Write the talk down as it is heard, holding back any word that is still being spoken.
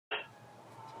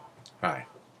Hi,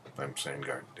 I'm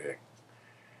Sandgardendick.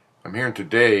 I'm here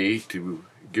today to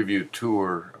give you a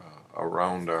tour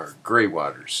around our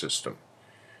Greywater system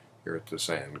here at the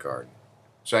Sand Garden.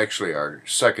 It's actually our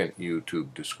second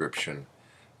YouTube description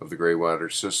of the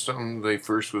Greywater system. The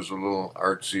first was a little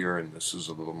artsier and this is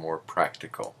a little more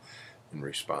practical in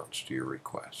response to your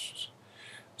requests.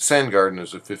 Sand Garden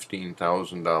is a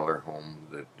 $15,000 home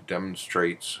that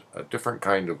demonstrates a different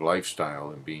kind of lifestyle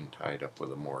than being tied up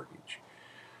with a mortgage.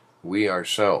 We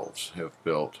ourselves have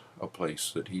built a place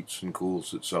that heats and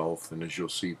cools itself, and as you'll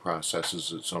see,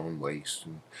 processes its own waste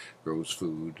and grows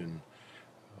food and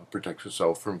protects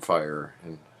itself from fire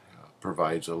and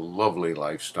provides a lovely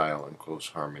lifestyle in close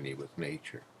harmony with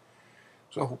nature.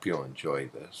 So I hope you'll enjoy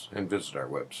this and visit our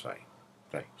website.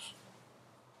 Thanks.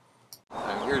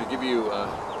 I'm here to give you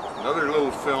another little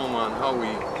film on how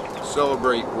we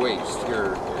celebrate waste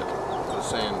here at the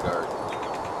Sand Garden.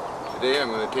 Today I'm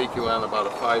going to take you on about a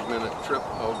 5-minute trip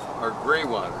of our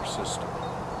Greywater system.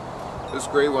 This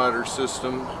Greywater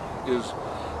system is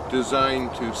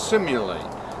designed to simulate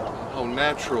how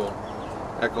natural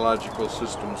ecological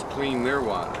systems clean their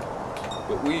water.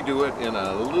 But we do it in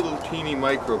a little teeny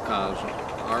microcosm.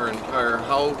 Our entire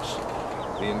house,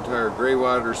 the entire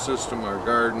Greywater system, our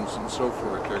gardens and so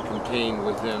forth are contained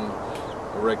within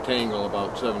a rectangle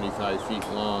about 75 feet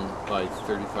long by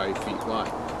 35 feet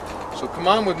wide. So come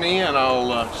on with me and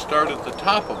I'll start at the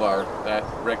top of that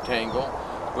rectangle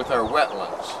with our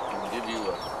wetlands and give you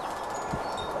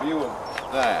a view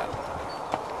of that.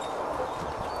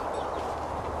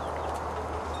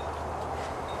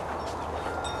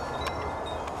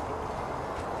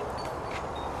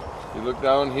 If you look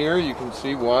down here, you can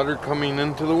see water coming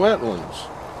into the wetlands.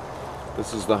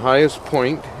 This is the highest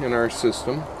point in our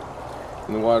system,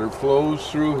 and the water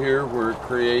flows through here where it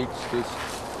creates this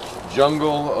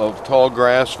jungle of tall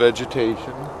grass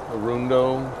vegetation,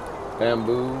 arundo,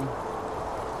 bamboo,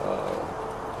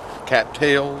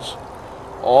 cattails,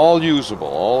 all usable,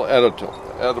 all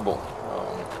edible,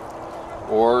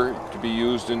 or to be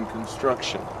used in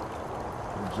construction.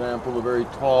 For example, the very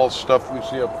tall stuff we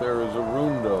see up there is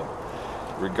arundo,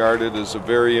 regarded as a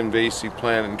very invasive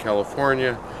plant in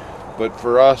California, but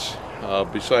for us,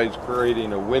 besides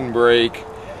creating a windbreak,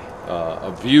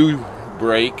 a view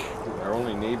break, our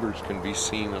only neighbors can be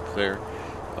seen up there.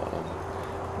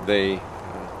 They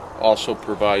also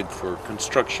provide for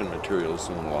construction materials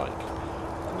and the like.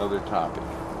 Another topic.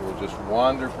 We'll just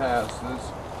wander past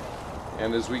this,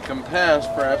 and as we come past,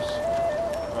 perhaps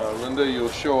Linda, you'll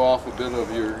show off a bit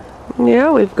of your...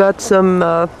 Yeah, we've got some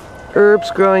herbs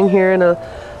growing here in a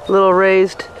little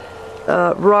raised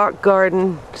rock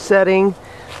garden setting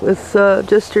with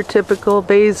just your typical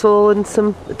basil and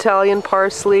some Italian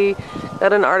parsley.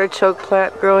 Got an artichoke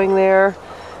plant growing there.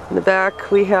 In the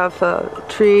back we have a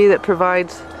tree that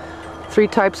provides 3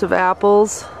 types of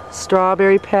apples,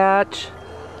 strawberry patch,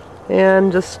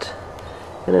 and just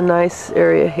in a nice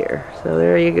area here. So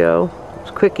there you go. It's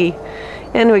quickie.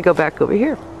 And we go back over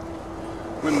here.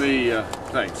 When the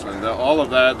thanks, Linda. All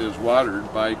of that is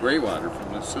watered by Greywater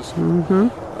from the system.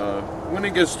 When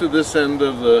it gets to this end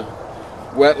of the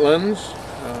wetlands,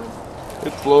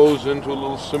 it flows into a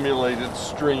little simulated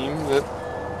stream that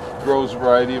grows a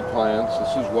variety of plants.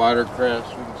 This is watercress.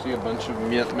 We can see a bunch of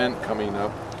mint coming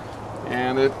up,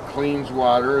 and it cleans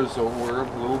water as though it were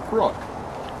a little brook.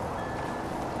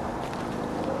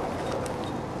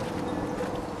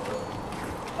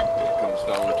 It comes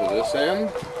down to this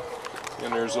end,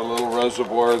 and there's a little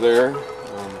reservoir there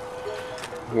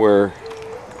where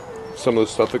some of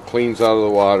the stuff that cleans out of the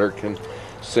water can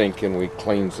sink, and we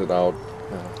cleans it out.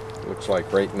 Looks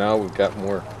like right now we've got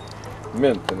more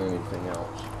mint than anything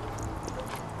else.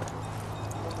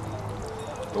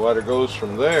 The water goes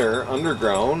from there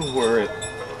underground where it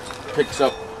picks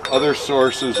up other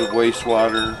sources of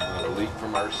wastewater, leak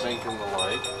from our sink and the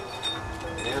like,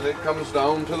 and it comes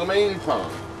down to the main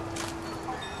pond.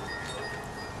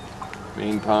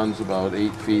 Main pond's about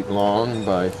 8 feet long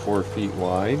by 4 feet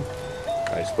wide.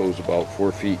 I suppose about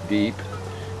 4 feet deep.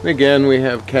 And again, we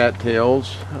have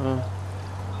cattails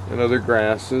and other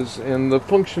grasses, and the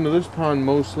function of this pond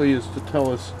mostly is to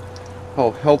tell us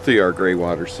how healthy our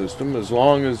Greywater system. As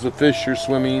long as the fish are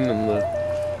swimming and the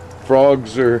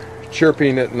frogs are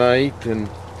chirping at night and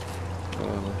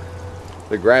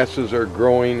the grasses are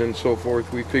growing and so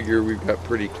forth, we figure we've got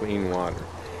pretty clean water.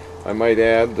 I might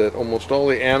add that almost all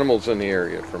the animals in the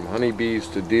area, from honeybees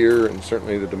to deer and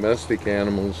certainly the domestic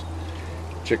animals,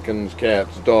 chickens,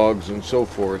 cats, dogs, and so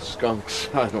forth, skunks,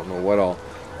 I don't know what all,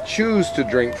 choose to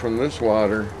drink from this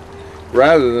water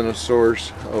rather than a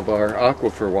source of our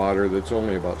aquifer water that's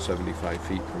only about 75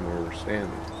 feet from where we're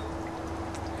standing.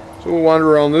 So we'll wander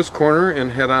around this corner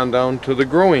and head on down to the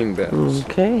growing beds.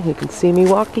 Okay, you can see me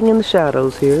walking in the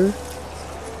shadows here.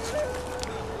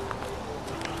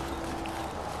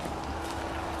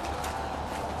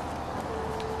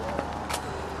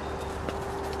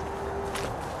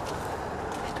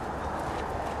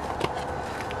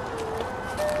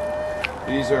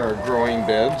 These are our growing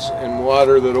beds, and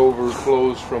water that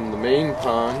overflows from the main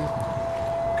pond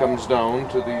comes down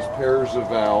to these pairs of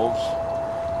valves,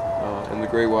 and the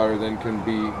gray water then can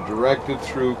be directed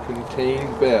through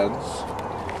contained beds,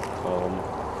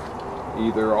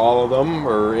 either all of them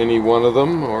or any one of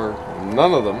them or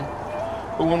none of them.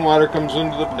 But when water comes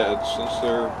into the beds, since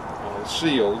they're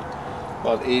sealed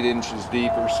about 8 inches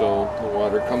deep or so, the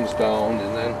water comes down,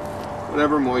 and then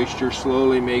whatever moisture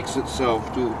slowly makes itself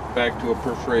back to a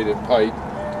perforated pipe,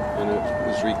 and it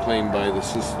is reclaimed by the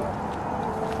system.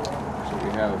 So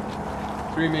we have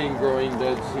 3 main growing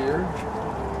beds here.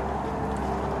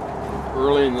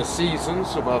 Early in the season,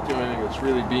 so about the only thing that's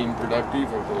really being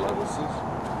productive are the lettuces.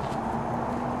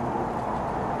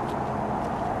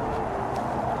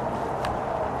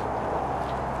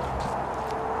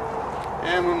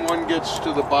 And when one gets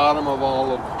to the bottom of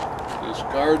all of this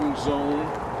garden zone,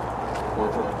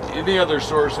 or from any other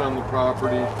source on the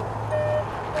property,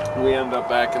 we end up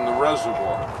back in the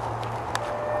reservoir.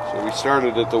 So we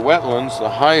started at the wetlands, the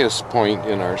highest point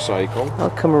in our cycle. I'll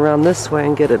come around this way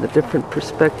and get at a different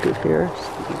perspective here.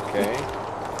 Okay.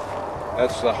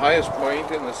 That's the highest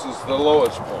point, and this is the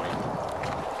lowest point.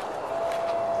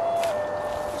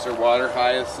 These are water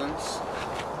hyacinths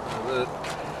that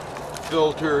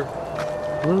filter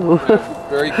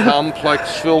very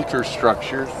complex filter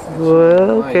structures.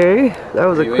 Well, okay. That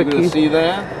was a Are you able to see quickie.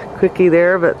 that? Quickie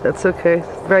there, but that's okay.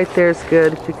 Right there's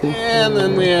good. If you can. And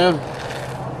then we have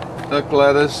duck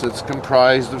lettuce. It's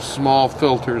comprised of small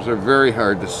filters. They're very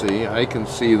hard to see. I can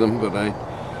see them, but I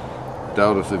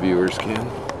doubt if the viewers can.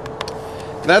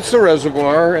 That's the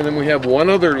reservoir, and then we have one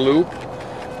other loop.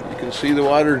 You can see the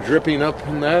water dripping up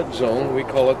in that zone. We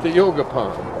call it the yoga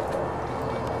pond.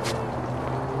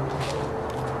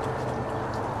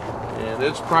 And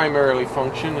its primarily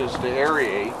function is to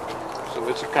aerate. So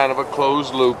it's a kind of a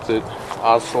closed loop that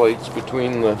oscillates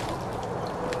between the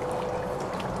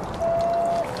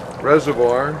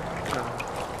reservoir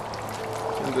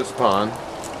and this pond.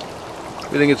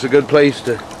 We think it's a good place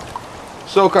to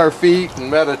soak our feet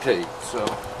and meditate, so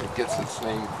it gets its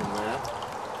name from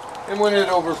that. And when it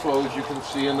overflows, you can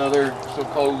see another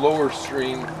so-called lower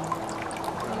stream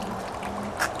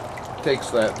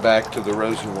takes that back to the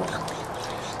reservoir.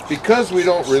 Because we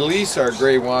don't release our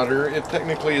gray water, it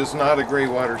technically is not a gray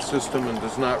water system and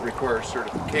does not require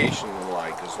certification and the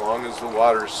like. As long as the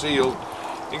water is sealed,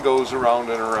 it goes around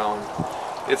and around.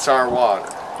 It's our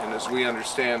water, and as we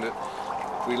understand it,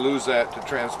 if we lose that to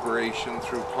transpiration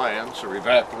through plants, or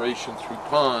evaporation through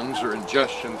ponds, or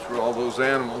ingestion through all those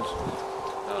animals,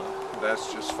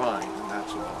 that's just fine, and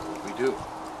that's what we do.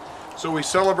 So we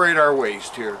celebrate our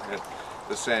waste here at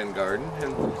the Sand Garden,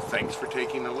 and thanks for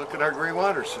taking a look at our gray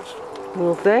water system.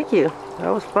 Well, thank you. That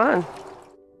was fun.